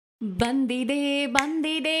ಬಂದಿದೆ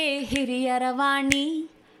ಬಂದಿದೆ ಹಿರಿಯರ ವಾಣಿ,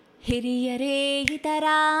 ಹಿರಿಯರೇ ಇತರ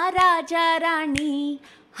ರಾಜ ರಾಣಿ.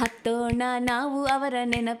 ಹತ್ತೋಣ ನಾವು ಅವರ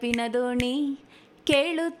ನೆನಪಿನ ದೋಣಿ,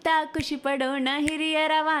 ಕೇಳುತ್ತಾ ಖುಷಿ ಪಡೋಣ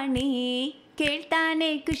ಹಿರಿಯರ ವಾಣಿ.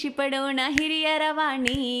 ಕೇಳ್ತಾನೆ ಖುಷಿ ಪಡೋಣ ಹಿರಿಯರ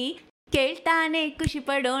ವಾಣಿ, ಕೇಳ್ತಾನೆ ಖುಷಿ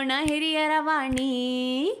ಪಡೋಣ ಹಿರಿಯರ ವಾಣಿ.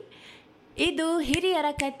 ಇದು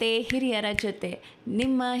ಹಿರಿಯರ ಕತೆ ಹಿರಿಯರ ಜೊತೆ,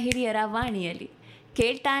 ನಿಮ್ಮ ಹಿರಿಯರ ವಾಣಿಯಲ್ಲಿ.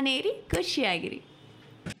 ಕೇಳ್ತಾನೆ ಇರಿ, ಖುಷಿಯಾಗಿರಿ.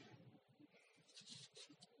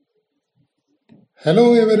 Hello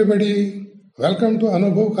everybody, welcome to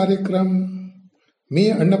Anubhav Karikram. Me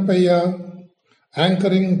Annappaya,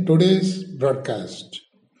 anchoring today's broadcast.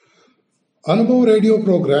 Anubhav radio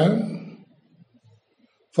program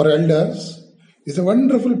for elders is a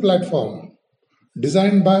wonderful platform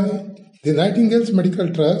designed by the Nightingale's Medical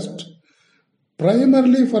Trust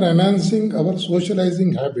primarily for enhancing our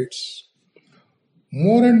socializing habits.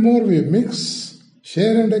 More and more we mix,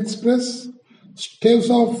 share and express,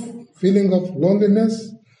 staves off feeling of loneliness,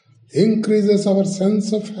 increases our sense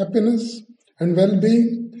of happiness and well-being,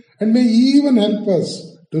 and may even help us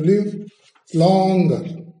to live longer.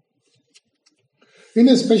 In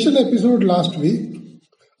a special episode last week,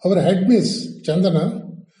 our headmiss Chandana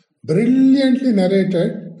brilliantly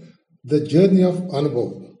narrated the journey of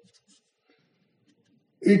Anubhav.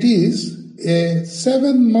 It is a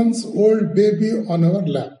 7-month-old baby on our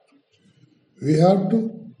lap. We have to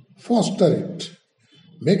foster it,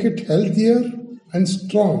 make it healthier and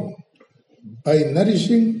strong by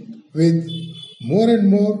nourishing with more and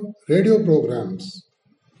more radio programs.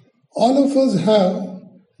 All of us have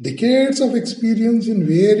decades of experience in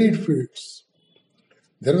varied fields.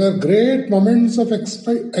 There were great moments of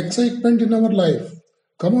excitement in our life.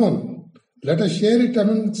 Come on, let us share it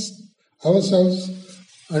amongst ourselves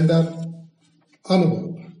under Anubhav.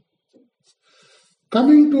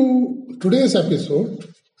 Coming to today's episode,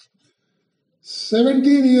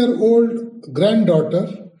 17-year-old granddaughter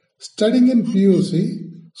studying in PUC,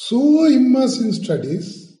 so immersed in studies,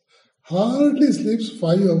 hardly sleeps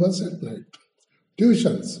 5 hours at night.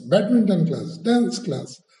 Tuitions, badminton class, dance class,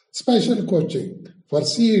 special coaching for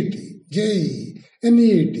CET, JEE,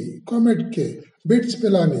 NEET, Comet K, BITS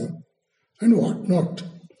Pilani, and what not.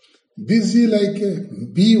 Busy like a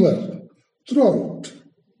beaver throughout.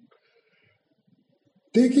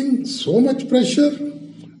 Taking so much pressure,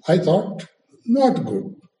 I thought, not good.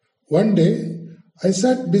 One day, I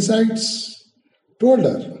sat beside, told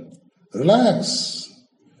her, relax,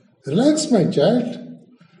 my child.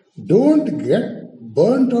 Don't get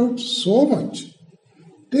burnt out so much.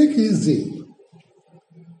 Take easy.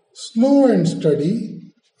 Slow and steady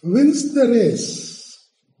wins the race.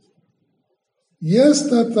 Yes,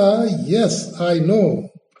 Tata, yes, I know.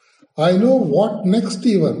 I know what next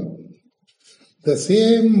even. The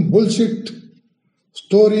same bullshit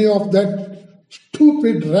story of that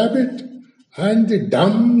stupid rabbit and the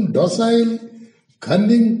dumb, docile,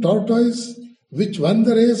 cunning tortoise which won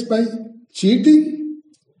the race by cheating.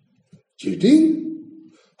 Cheating?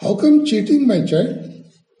 How come cheating, my child?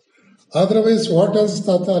 Otherwise, what else,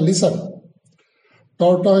 Tata? Listen.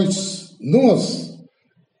 Tortoise knows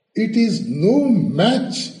it is no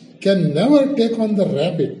match, can never take on the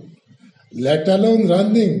rabbit, let alone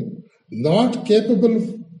running, not capable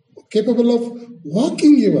of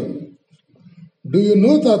walking even. Do you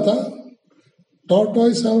know, Tata?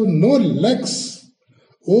 Tortoise have no legs,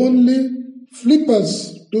 only flippers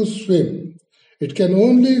to swim. It can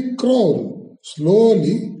only crawl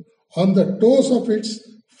slowly on the toes of its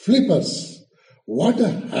flippers. What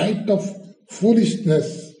a height of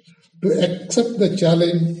foolishness to accept the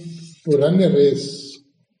challenge to run a race.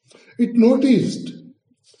 It noticed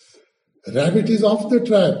rabbit is off the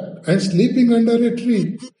trap and sleeping under a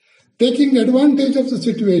tree. Taking advantage of the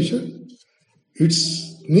situation, it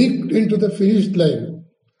sneaked into the finish line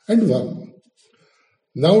and won.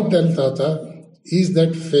 Now tell Tata, is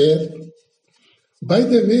that fair? By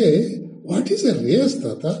the way, what is a race,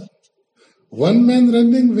 Tata? One man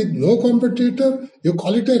running with no competitor, you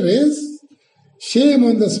call it a race? Shame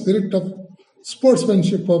on the spirit of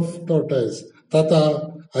sportsmanship of tortoise.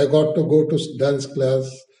 Tata, I got to go to dance class,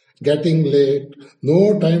 getting late,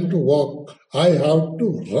 no time to walk, I have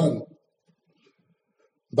to run.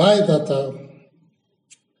 Bye, Tata.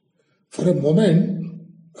 For a moment,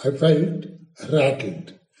 I felt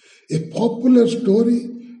rattled. A popular story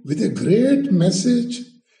with a great message.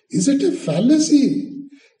 Is it a fallacy?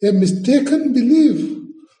 A mistaken belief?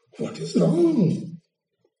 What is wrong?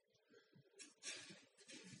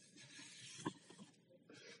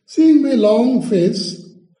 Seeing my long face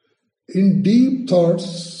in deep thoughts,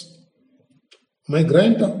 my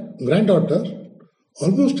granddaughter,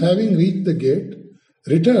 almost having reached the gate,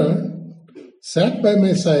 returned, sat by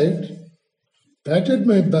my side, patted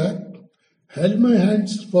my back, held my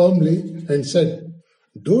hands firmly, and said,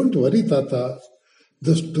 "Don't worry, Tata.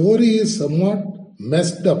 The story is somewhat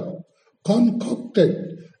messed up,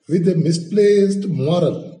 concocted with a misplaced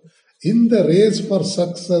moral. In the race for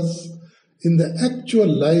success, in the actual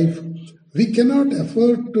life, we cannot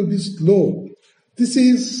afford to be slow. This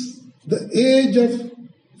is the age of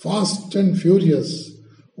fast and furious.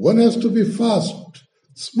 One has to be fast,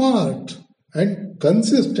 smart, and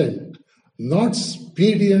consistent, not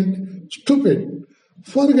speedy and stupid.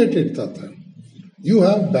 Forget it, Tata. You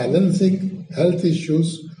have balancing health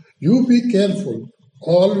issues. You be careful.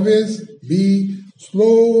 Always be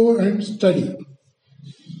slow and steady."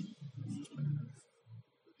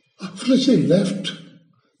 After she left,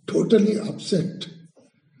 totally upset,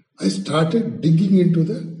 I started digging into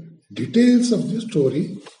the details of the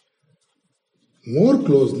story more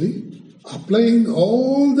closely, applying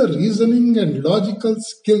all the reasoning and logical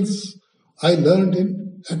skills I learned in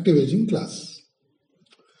Activaging class.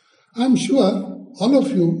 I'm sure all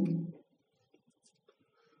of you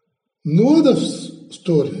know the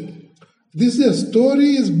story. This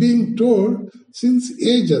story is being told since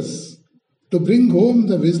ages to bring home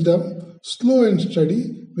the wisdom. Slow and steady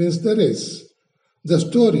wins the race. The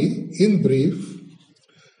story, in brief: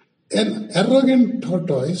 an arrogant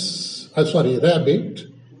rabbit,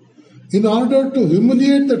 in order to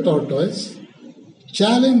humiliate the tortoise,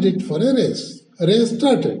 challenged it for a race. A race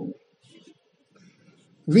started.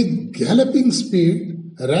 With galloping speed,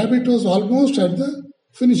 a rabbit was almost at the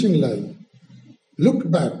finishing line. Looked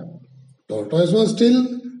back. Tortoise was still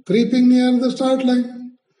creeping near the start line.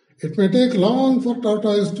 It may take long for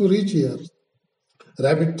tortoise to reach here,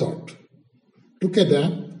 rabbit thought. Took a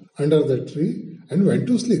nap under the tree and went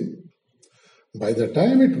to sleep. By the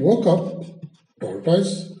time it woke up,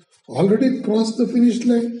 tortoise already crossed the finish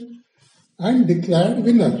line and declared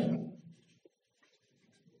winner.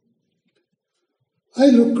 I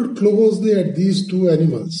looked closely at these two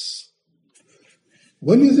animals.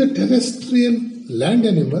 One is a terrestrial land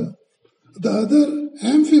animal, the other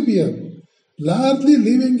amphibian, largely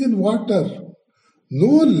living in water.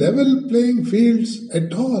 No level playing fields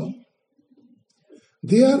at all.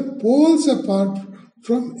 They are poles apart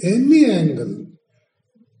from any angle.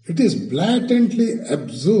 It is blatantly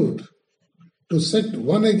absurd to set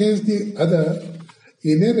one against the other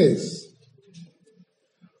in a race.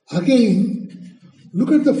 Again,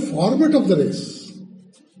 look at the format of the race.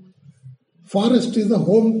 Forest is the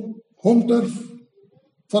home turf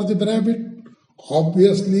for the rabbit.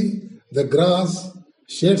 Obviously, the grass,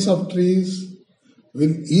 shades of trees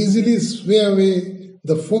will easily sway away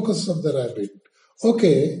the focus of the rabbit.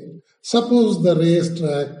 Okay, suppose the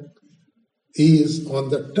racetrack is on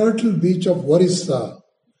the turtle beach of Orissa.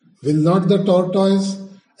 Will not the tortoise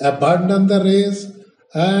abandon the race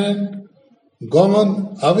and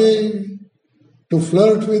gone away to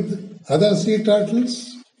flirt with other sea turtles?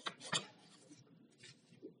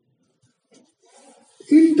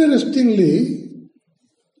 Interestingly,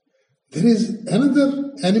 there is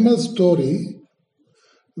another animal story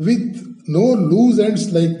with no loose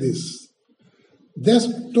ends like this. Their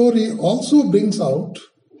story also brings out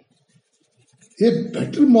a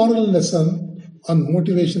better moral lesson on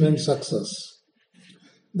motivation and success.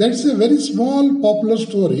 That's a very small popular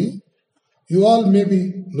story you all may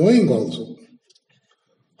be knowing also.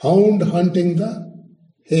 Hound hunting the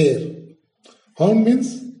hare. Hound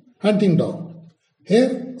means hunting dog.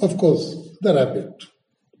 Hare, of course, the rabbit.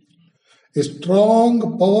 A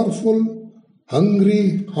strong, powerful,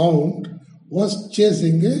 hungry hound was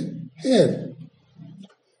chasing a hare,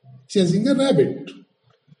 chasing a rabbit.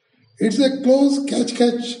 It's a close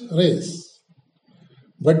catch-catch race.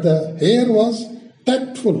 But the hare was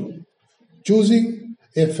tactful, choosing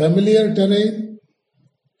a familiar terrain,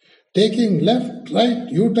 taking left, right,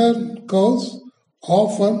 U-turn curves,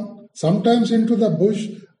 often, sometimes into the bush,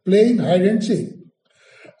 playing hide and seek.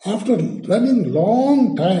 After running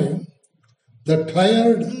long time, the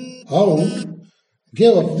tired hound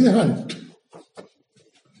gave up the hunt.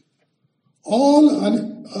 All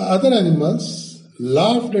other animals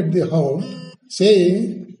laughed at the hound,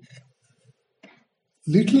 saying,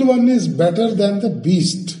 "Little one is better than the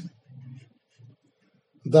beast."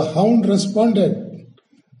 The hound responded,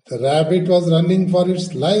 "The rabbit was running for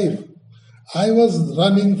its life. I was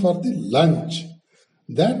running for the lunch.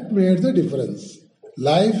 That made the difference.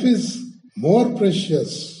 Life is more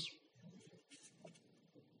precious."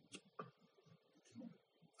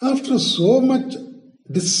 After so much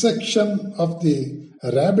dissection of the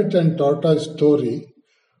rabbit and tortoise story,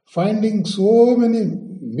 finding so many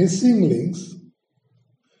missing links,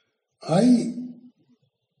 I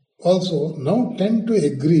also now tend to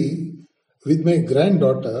agree with my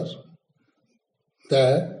granddaughter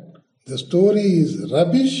that the story is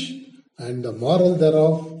rubbish and the moral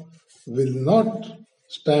thereof will not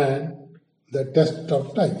stand the test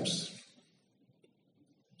of times.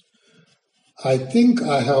 I think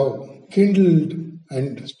I have kindled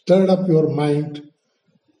and stirred up your mind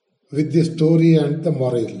with the story and the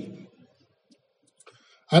moral.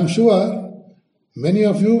 I'm sure many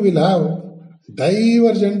of you will have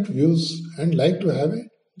divergent views and like to have a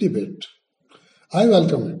debate. I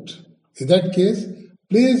welcome it. In that case,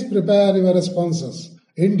 please prepare your responses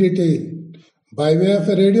in detail by way of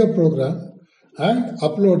a radio program and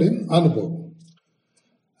upload in Anubhav.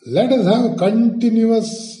 Let us have continuous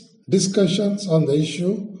discussions on the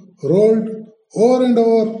issue rolled over and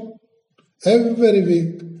over every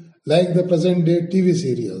week like the present day TV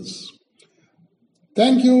serials.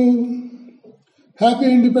 Thank you. Happy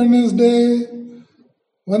Independence Day.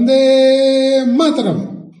 Vande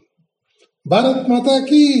Mataram. Bharat Mata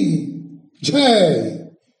ki Jai.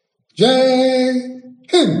 Jai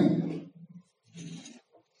Hind.